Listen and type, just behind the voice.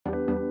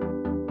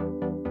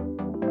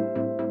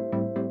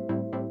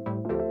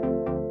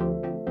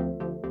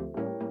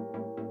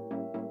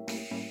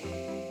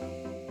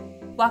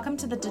Welcome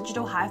to the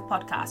Digital Hive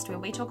podcast, where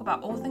we talk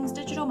about all things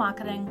digital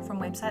marketing, from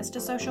websites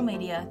to social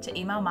media to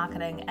email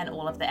marketing and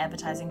all of the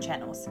advertising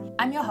channels.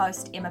 I'm your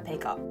host, Emma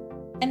Peacock.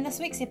 In this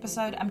week's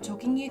episode, I'm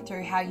talking you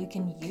through how you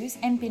can use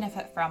and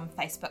benefit from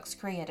Facebook's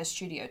Creator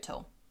Studio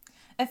tool.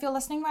 If you're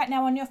listening right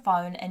now on your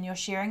phone and you're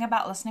sharing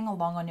about listening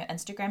along on your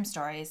Instagram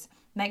stories,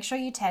 make sure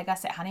you tag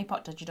us at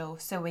Honeypot Digital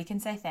so we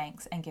can say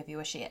thanks and give you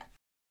a share.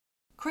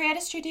 Creator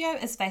Studio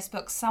is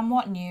Facebook's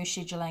somewhat new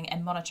scheduling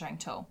and monitoring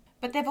tool,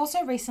 but they've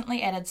also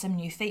recently added some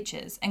new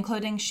features,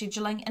 including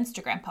scheduling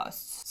Instagram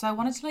posts, so I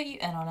wanted to let you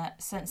in on it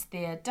since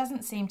there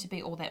doesn't seem to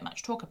be all that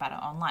much talk about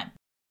it online.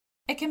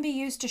 It can be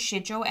used to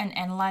schedule and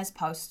analyze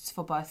posts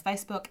for both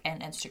Facebook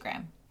and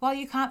Instagram. While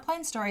you can't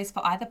plan stories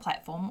for either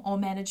platform or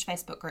manage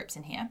Facebook groups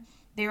in here,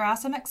 there are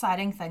some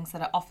exciting things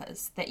that it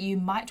offers that you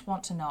might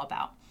want to know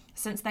about,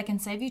 since they can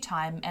save you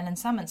time and in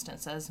some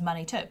instances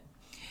money too.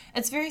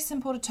 It's very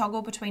simple to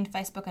toggle between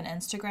Facebook and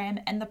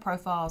Instagram and the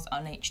profiles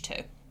on each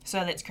too,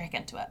 so let's crack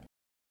into it.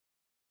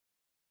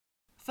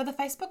 For the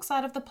Facebook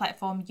side of the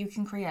platform, you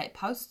can create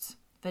posts,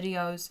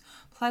 videos,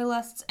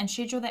 playlists, and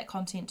schedule that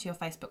content to your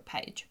Facebook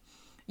page.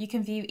 You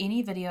can view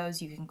any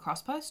videos you can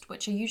cross-post,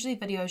 which are usually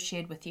videos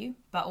shared with you,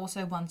 but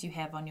also ones you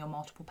have on your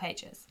multiple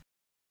pages.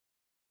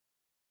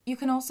 You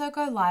can also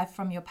go live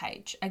from your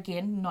page,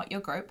 again, not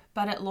your group,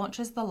 but it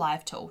launches the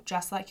live tool,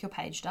 just like your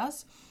page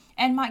does,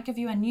 and might give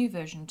you a new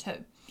version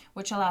too,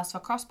 which allows for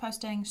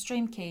cross-posting,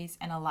 stream keys,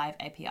 and a live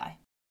API.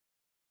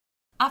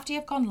 After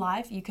you've gone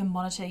live, you can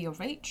monitor your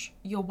reach,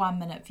 your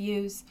 1-minute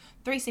views,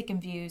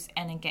 3-second views,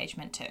 and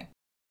engagement too.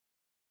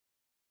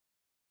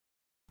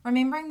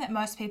 Remembering that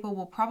most people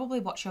will probably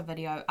watch your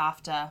video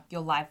after your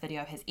live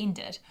video has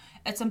ended,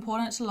 it's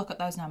important to look at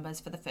those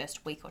numbers for the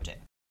first week or two.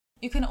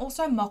 You can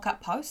also mock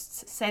up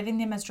posts, saving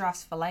them as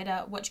drafts for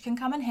later, which can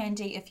come in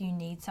handy if you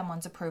need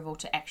someone's approval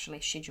to actually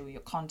schedule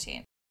your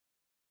content.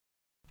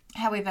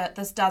 However,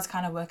 this does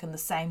kind of work in the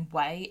same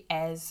way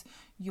as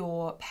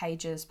your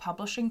page's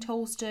publishing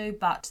tools do,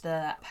 but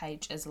the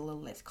page is a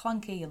little less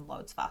clunky and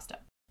loads faster.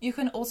 You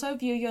can also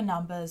view your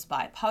numbers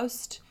by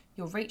post,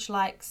 your reach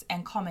likes,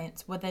 and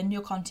comments within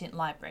your content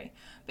library,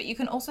 but you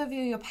can also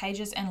view your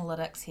page's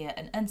analytics here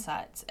in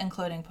Insights,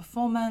 including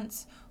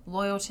performance,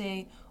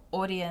 loyalty,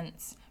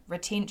 audience,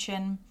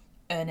 retention,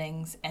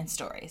 earnings, and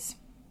stories.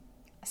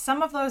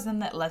 Some of those in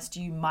that list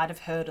you might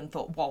have heard and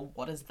thought, whoa,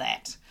 what is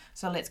that?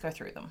 So let's go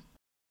through them.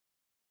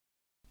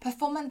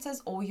 Performance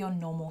is all your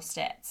normal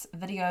stats,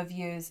 video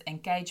views,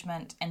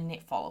 engagement, and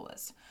net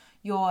followers.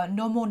 Your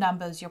normal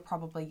numbers you're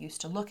probably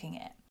used to looking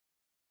at.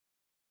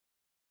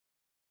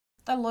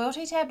 The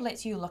Loyalty tab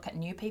lets you look at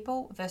new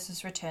people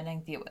versus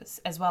returning viewers,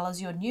 as well as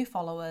your new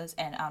followers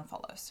and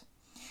unfollows.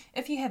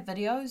 If you have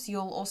videos,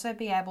 you'll also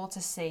be able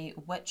to see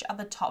which are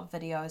the top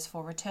videos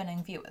for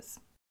returning viewers.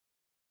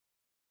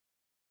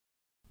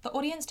 The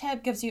Audience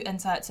tab gives you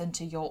insights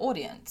into your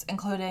audience,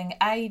 including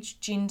age,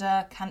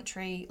 gender,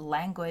 country,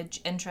 language,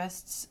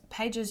 interests,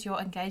 pages your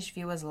engaged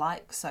viewers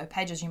like, so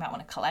pages you might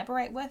want to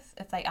collaborate with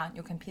if they aren't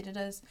your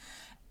competitors,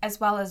 as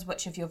well as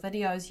which of your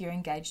videos your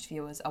engaged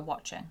viewers are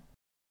watching.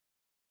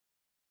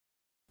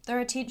 The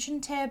Retention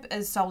tab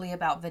is solely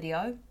about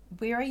video.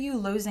 Where are you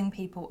losing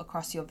people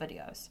across your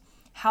videos?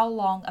 How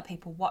long are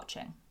people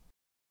watching?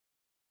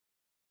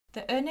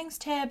 The Earnings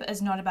tab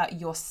is not about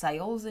your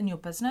sales in your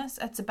business,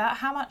 it's about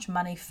how much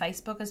money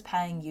Facebook is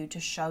paying you to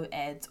show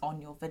ads on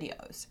your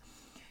videos.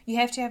 You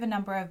have to have a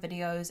number of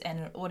videos and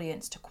an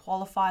audience to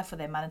qualify for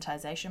their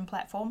monetization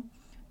platform,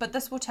 but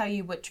this will tell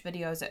you which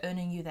videos are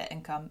earning you that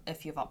income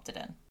if you've opted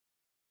in.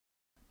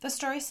 The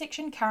Stories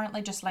section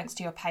currently just links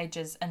to your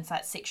page's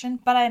Insights section,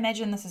 but I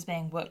imagine this is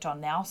being worked on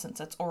now since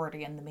it's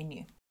already in the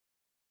menu.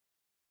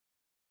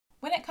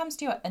 When it comes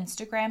to your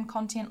Instagram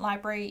content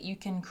library, you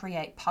can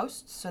create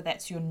posts, so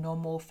that's your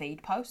normal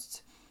feed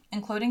posts,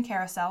 including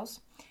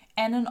carousels,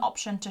 and an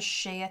option to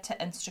share to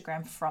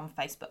Instagram from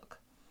Facebook.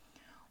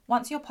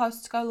 Once your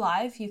posts go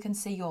live, you can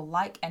see your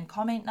like and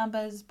comment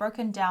numbers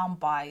broken down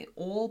by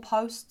all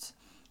posts,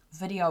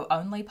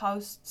 video-only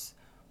posts,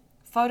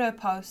 photo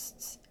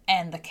posts,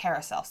 and the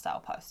carousel style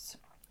posts.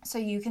 So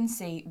you can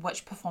see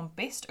which perform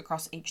best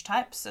across each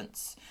type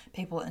since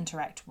people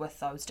interact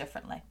with those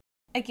differently.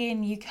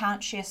 Again, you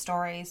can't share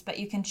stories, but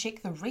you can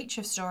check the reach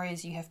of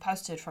stories you have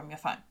posted from your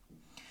phone.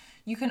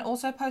 You can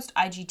also post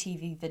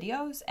IGTV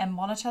videos and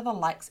monitor the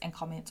likes and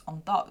comments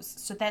on those.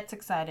 So that's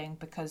exciting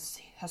because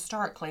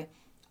historically,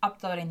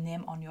 uploading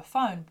them on your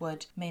phone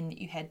would mean that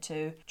you had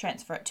to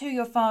transfer it to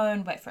your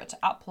phone, wait for it to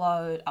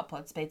upload.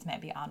 Upload speeds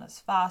maybe aren't as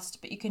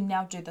fast, but you can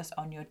now do this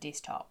on your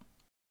desktop.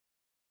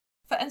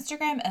 For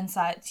Instagram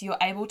Insights, you're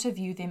able to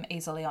view them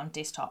easily on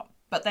desktop,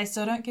 but they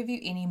still don't give you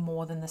any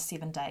more than the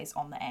 7 days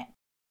on the app.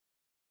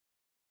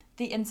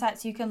 The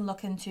insights you can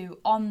look into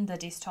on the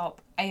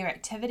desktop are your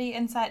activity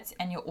insights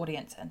and your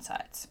audience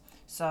insights.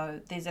 So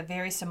these are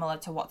very similar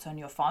to what's on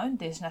your phone.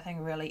 There's nothing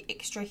really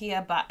extra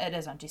here, but it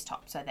is on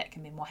desktop, so that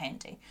can be more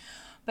handy.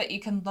 But you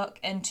can look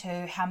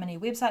into how many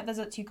website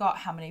visits you got,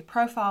 how many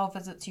profile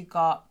visits you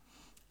got,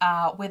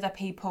 whether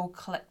people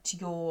clicked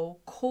your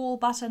call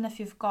button if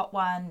you've got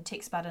one,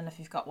 text button if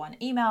you've got one,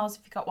 emails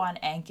if you've got one,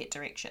 and get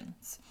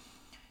directions.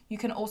 You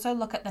can also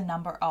look at the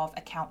number of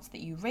accounts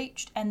that you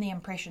reached and the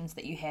impressions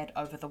that you had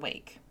over the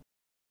week.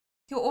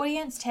 Your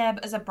audience tab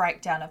is a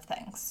breakdown of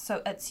things.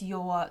 So it's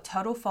your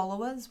total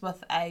followers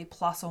with a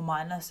plus or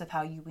minus of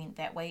how you went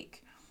that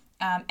week,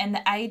 and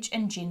the age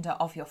and gender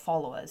of your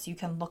followers. You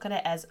can look at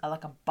it as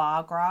like a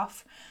bar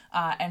graph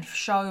and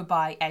show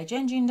by age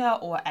and gender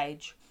or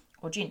age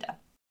or gender.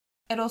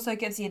 It also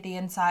gives you the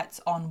insights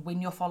on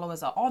when your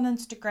followers are on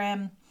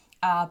Instagram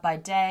by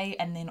day,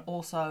 and then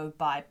also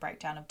by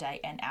breakdown of day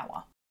and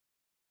hour.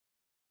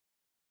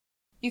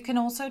 You can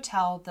also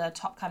tell the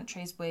top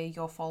countries where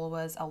your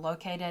followers are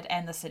located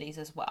and the cities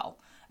as well.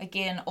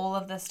 Again, all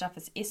of this stuff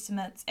is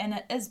estimates, and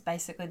it is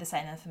basically the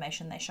same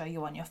information they show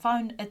you on your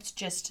phone. It's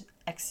just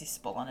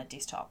accessible on a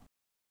desktop.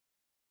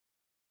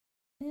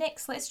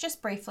 Next, let's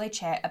just briefly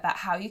chat about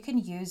how you can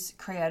use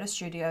Creator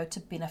Studio to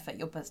benefit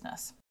your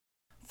business.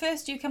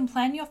 First, you can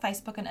plan your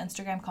Facebook and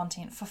Instagram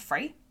content for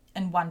free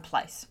in one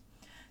place.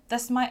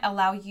 This might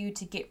allow you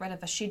to get rid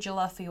of a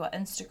scheduler for your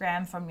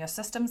Instagram from your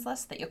systems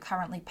list that you're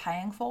currently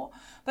paying for,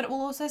 but it will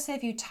also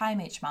save you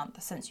time each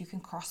month since you can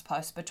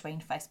cross-post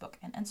between Facebook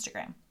and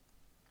Instagram.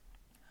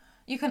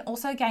 You can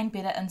also gain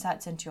better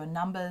insights into your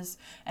numbers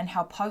and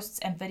how posts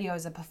and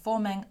videos are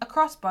performing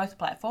across both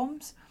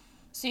platforms,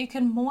 so you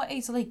can more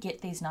easily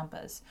get these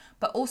numbers,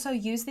 but also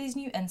use these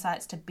new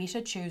insights to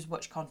better choose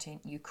which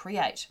content you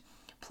create.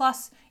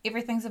 Plus,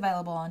 everything's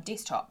available on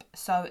desktop,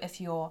 so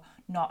if you're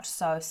not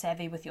so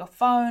savvy with your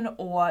phone,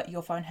 or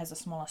your phone has a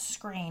smaller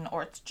screen,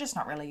 or it's just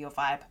not really your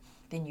vibe,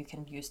 then you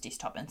can use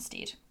desktop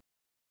instead.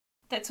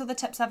 That's all the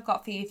tips I've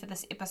got for you for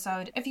this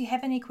episode. If you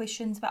have any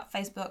questions about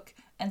Facebook,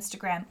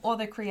 Instagram, or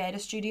the Creator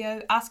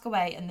Studio, ask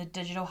away in the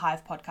Digital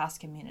Hive podcast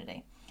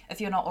community.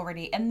 If you're not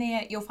already in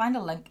there, you'll find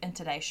a link in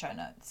today's show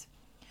notes.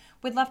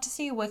 We'd love to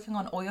see you working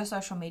on all your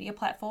social media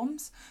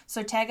platforms,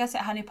 so tag us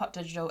at Honeypot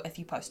Digital if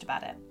you post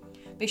about it.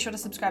 Be sure to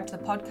subscribe to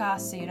the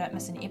podcast so you don't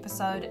miss an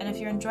episode, and if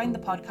you're enjoying the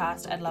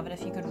podcast, I'd love it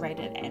if you could rate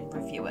it and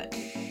review it.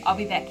 I'll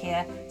be back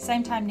here,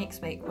 same time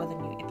next week with a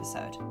new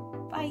episode.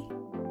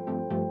 Bye!